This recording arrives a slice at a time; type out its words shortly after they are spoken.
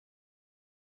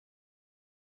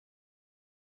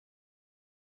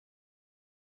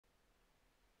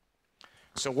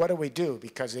So what do we do?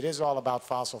 Because it is all about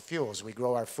fossil fuels. We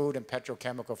grow our food and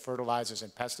petrochemical fertilizers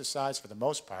and pesticides for the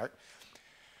most part.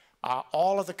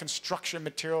 All of the construction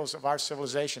materials of our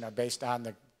civilization are based on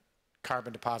the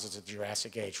carbon deposits of the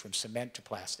Jurassic Age, from cement to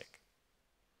plastic.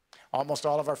 Almost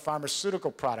all of our pharmaceutical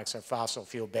products are fossil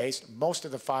fuel based. Most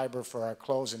of the fiber for our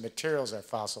clothes and materials are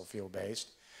fossil fuel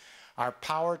based. Our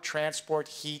power, transport,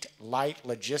 heat, light,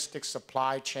 logistics,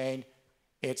 supply chain,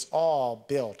 it's all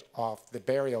built off the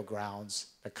burial grounds,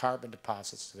 the carbon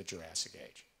deposits of the Jurassic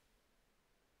Age.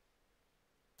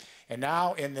 And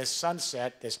now in this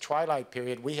sunset, this twilight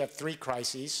period, we have three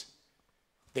crises.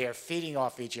 They are feeding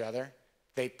off each other.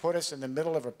 They put us in the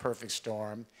middle of a perfect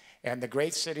storm, and the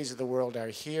great cities of the world are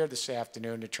here this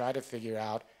afternoon to try to figure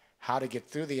out how to get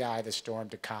through the eye of the storm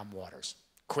to calm waters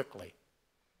quickly.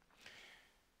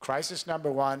 Crisis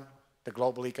number one, the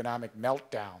global economic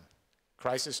meltdown.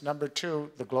 Crisis number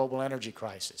two, the global energy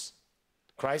crisis.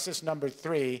 Crisis number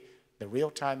three, the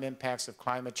real-time impacts of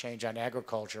climate change on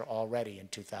agriculture already in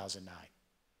 2009.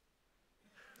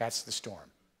 That's the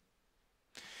storm.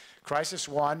 Crisis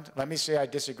one, let me say I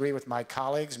disagree with my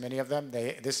colleagues, many of them.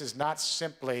 This is not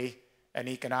simply an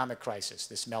economic crisis,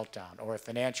 this meltdown, or a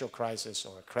financial crisis,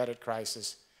 or a credit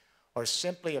crisis, or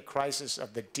simply a crisis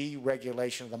of the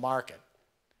deregulation of the market.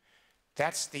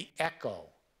 That's the echo.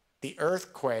 The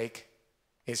earthquake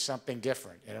is something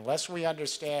different. And unless we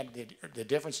understand the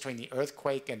difference between the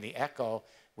earthquake and the echo,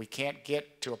 we can't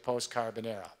get to a post-carbon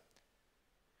era.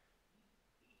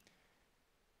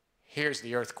 Here's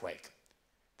the earthquake.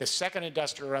 The second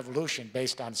industrial revolution,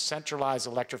 based on centralized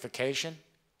electrification,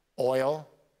 oil,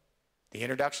 the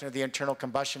introduction of the internal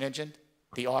combustion engine,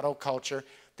 the auto culture,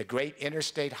 the great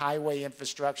interstate highway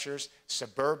infrastructures,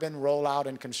 suburban rollout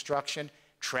and construction,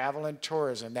 travel and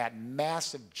tourism, that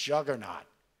massive juggernaut,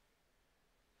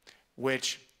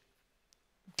 which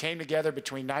came together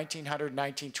between 1900 and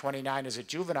 1929 as a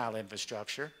juvenile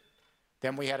infrastructure.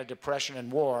 Then we had a depression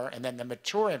and war, and then the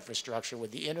mature infrastructure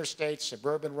with the interstate,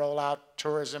 suburban rollout,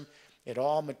 tourism, it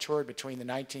all matured between the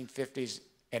 1950s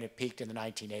and it peaked in the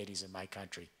 1980s in my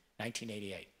country,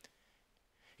 1988.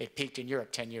 It peaked in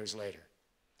Europe 10 years later.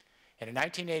 And in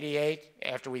 1988,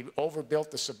 after we overbuilt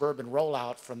the suburban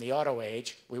rollout from the auto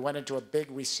age, we went into a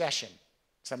big recession.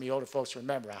 Some of you older folks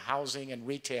remember, a housing and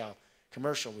retail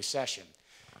commercial recession.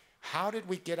 How did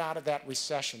we get out of that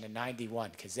recession in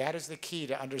 '91? Because that is the key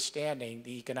to understanding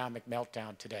the economic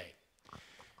meltdown today.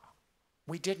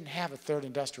 We didn't have a third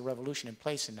industrial revolution in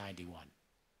place in '91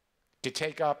 to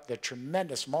take up the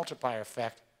tremendous multiplier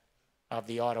effect of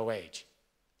the auto age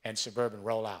and suburban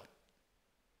rollout.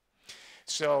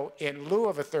 So in lieu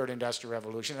of a third industrial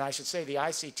revolution, and I should say the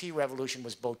ICT revolution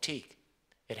was boutique.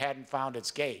 It hadn't found its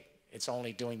gate. It's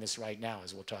only doing this right now,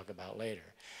 as we'll talk about later.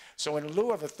 So in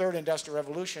lieu of a third industrial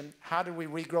revolution, how did we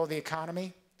regrow the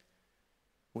economy?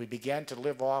 We began to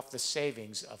live off the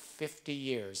savings of 50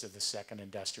 years of the second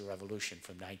industrial revolution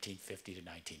from 1950 to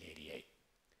 1988.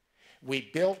 We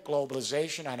built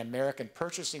globalization on American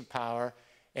purchasing power,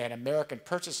 and American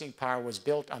purchasing power was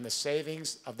built on the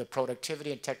savings of the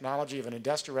productivity and technology of an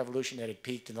industrial revolution that had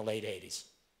peaked in the late 80s.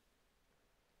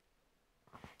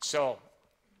 So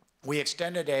we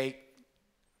extended a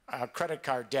credit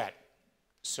card debt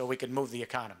so we could move the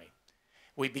economy.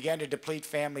 We began to deplete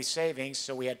family savings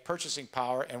so we had purchasing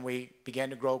power, and we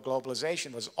began to grow globalization.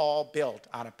 It was all built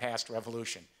on a past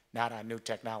revolution, not on new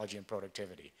technology and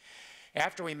productivity.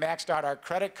 After we maxed out our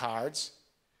credit cards,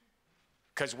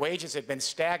 because wages had been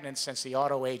stagnant since the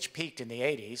auto age peaked in the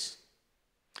 80s,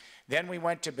 then we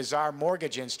went to bizarre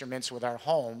mortgage instruments with our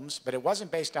homes, but it wasn't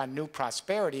based on new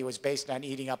prosperity, it was based on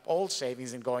eating up old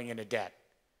savings and going into debt.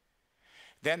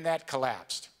 Then that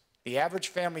collapsed. The average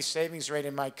family savings rate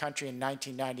in my country in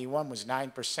 1991 was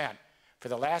 9%. For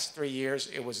the last 3 years,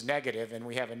 it was negative, and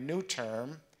we have a new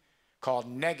term called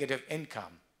negative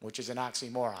income, which is an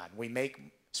oxymoron. We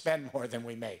spend more than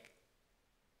we make.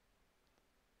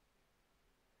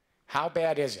 How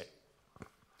bad is it?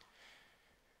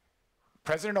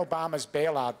 President Obama's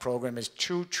bailout program is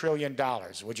 $2 trillion.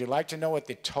 Would you like to know what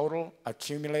the total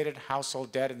accumulated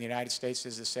household debt in the United States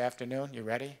is this afternoon? You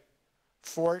ready?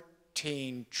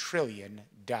 $14 trillion.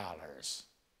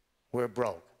 We're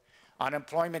broke.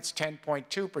 Unemployment's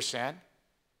 10.2%,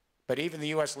 but even the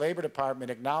US Labor Department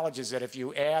acknowledges that if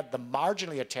you add the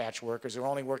marginally attached workers who are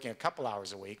only working a couple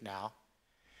hours a week now,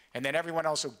 and then everyone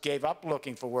else who gave up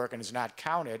looking for work and is not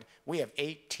counted, we have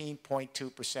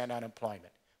 18.2%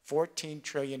 unemployment, $14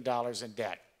 trillion in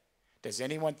debt. Does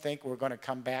anyone think we're going to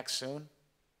come back soon?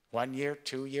 1 year,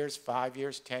 2 years, 5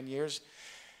 years, 10 years?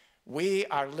 We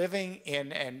are living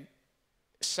in a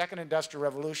second industrial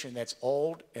revolution that's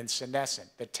old and senescent.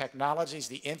 The technologies,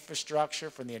 the infrastructure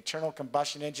from the internal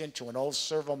combustion engine to an old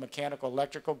servo-mechanical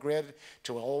electrical grid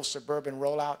to an old suburban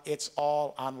rollout, it's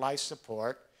all on life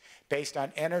support based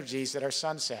on energies that are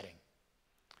sunsetting.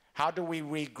 How do we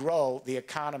regrow the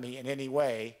economy in any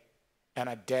way on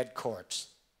a dead corpse?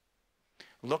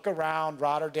 Look around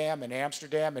Rotterdam and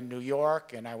Amsterdam and New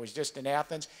York, and I was just in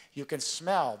Athens. You can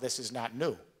smell this is not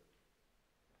new.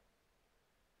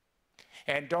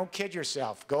 And don't kid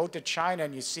yourself. Go to China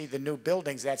and you see the new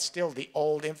buildings. That's still the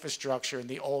old infrastructure and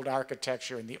the old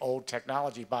architecture and the old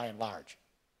technology by and large.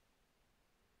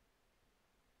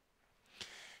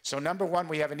 So number one,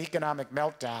 we have an economic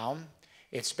meltdown.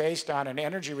 It's based on an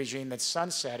energy regime that's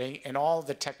sunsetting, and all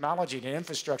the technology and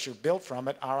infrastructure built from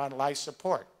it are on life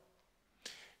support.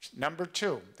 Number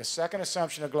two, the second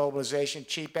assumption of globalization,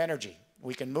 cheap energy.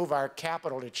 We can move our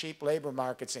capital to cheap labor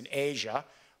markets in Asia,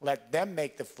 let them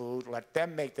make the food, let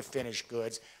them make the finished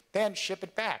goods, then ship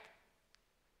it back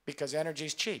because energy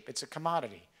is cheap. It's a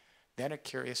commodity. Then a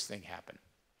curious thing happened.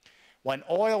 When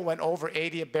oil went over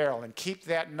 80 a barrel, and keep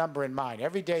that number in mind.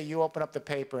 Every day you open up the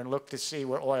paper and look to see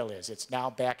where oil is. It's now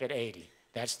back at 80.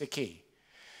 That's the key.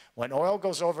 When oil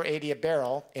goes over 80 a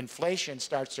barrel, inflation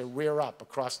starts to rear up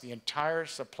across the entire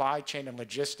supply chain and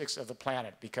logistics of the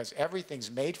planet because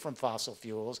everything's made from fossil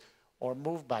fuels or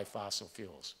moved by fossil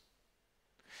fuels.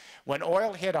 When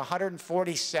oil hit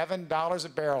 $147 a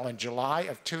barrel in July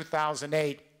of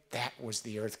 2008, that was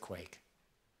the earthquake.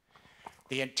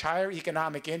 The entire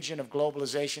economic engine of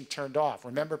globalization turned off.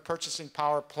 Remember, purchasing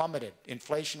power plummeted.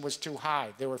 Inflation was too high.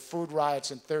 There were food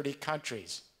riots in 30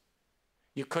 countries.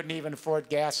 You couldn't even afford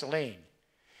gasoline.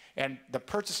 And the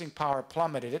purchasing power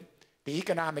plummeted. The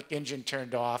economic engine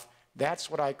turned off. That's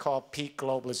what I call peak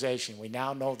globalization. We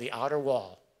now know the outer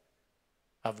wall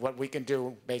of what we can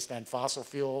do based on fossil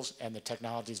fuels and the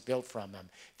technologies built from them.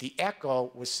 The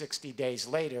echo was 60 days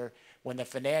later when the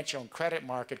financial and credit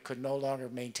market could no longer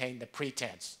maintain the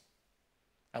pretense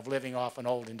of living off an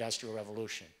old industrial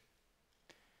revolution.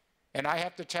 And I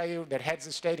have to tell you that heads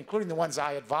of state, including the ones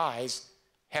I advise,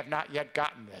 have not yet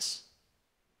gotten this.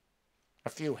 A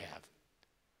few have,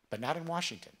 but not in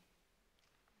Washington.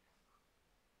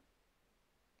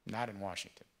 Not in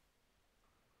Washington.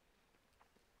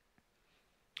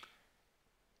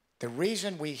 The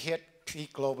reason we hit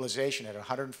peak globalization at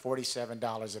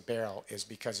 $147 a barrel is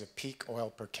because of peak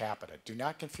oil per capita. Do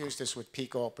not confuse this with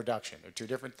peak oil production. They're two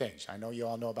different things. I know you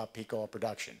all know about peak oil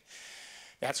production.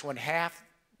 That's when half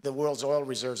the world's oil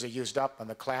reserves are used up on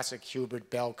the classic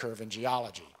Hubert bell curve in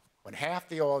geology. When half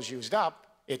the oil is used up,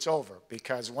 it's over,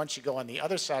 because once you go on the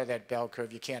other side of that bell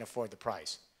curve, you can't afford the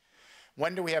price.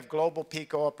 When do we have global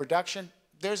peak oil production?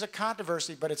 There's a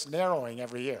controversy, but it's narrowing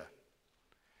every year.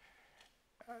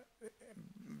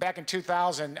 Back in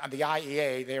 2000, the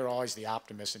IEA, they were always the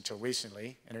optimists until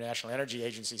recently, International Energy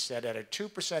Agency said at a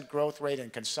 2% growth rate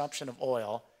in consumption of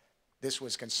oil, this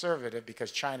was conservative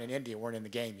because China and India weren't in the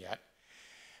game yet,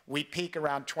 we peak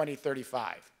around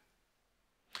 2035.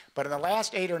 But in the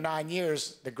last 8 or 9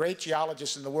 years, the great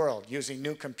geologists in the world, using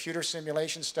new computer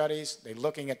simulation studies, they're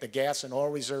looking at the gas and oil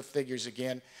reserve figures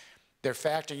again, they're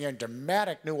factoring in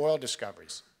dramatic new oil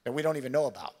discoveries that we don't even know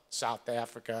about. South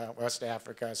Africa, West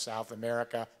Africa, South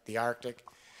America, the Arctic.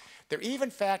 They're even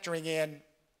factoring in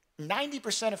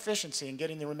 90% efficiency in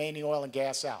getting the remaining oil and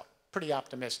gas out. Pretty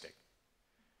optimistic.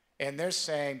 And they're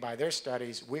saying by their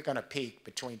studies, we're going to peak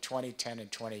between 2010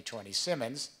 and 2020.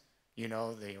 Simmons, you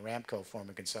know, the Aramco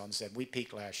former consultant, said we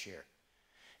peaked last year.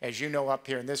 As you know, up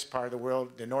here in this part of the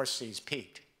world, the North Sea's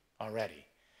peaked already.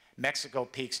 Mexico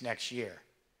peaks next year.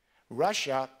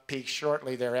 Russia peaks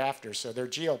shortly thereafter, so their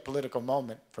geopolitical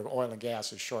moment for oil and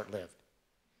gas is short-lived.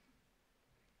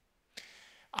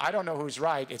 I don't know who's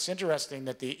right. It's interesting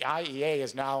that the IEA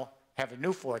is now have a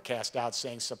new forecast out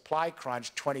saying supply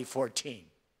crunch 2014.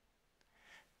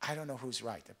 I don't know who's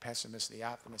right, the pessimist, the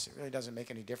optimist. It really doesn't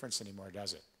make any difference anymore,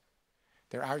 does it?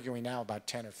 They're arguing now about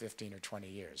 10 or 15 or 20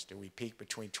 years. Do we peak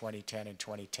between 2010 and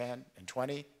 2010 and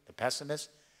 20, the pessimist?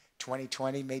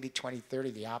 2020, maybe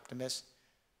 2030, the optimist?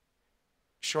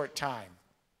 Short time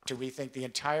to rethink the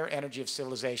entire energy of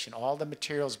civilization, all the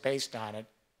materials based on it,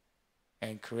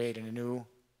 and create a new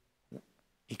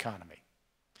economy.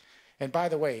 And by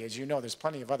the way, as you know, there's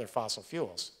plenty of other fossil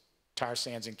fuels. Tar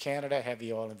sands in Canada,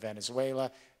 heavy oil in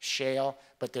Venezuela, shale,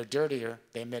 but they're dirtier,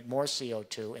 they emit more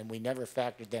CO2, and we never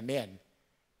factored them in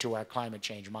to our climate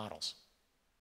change models.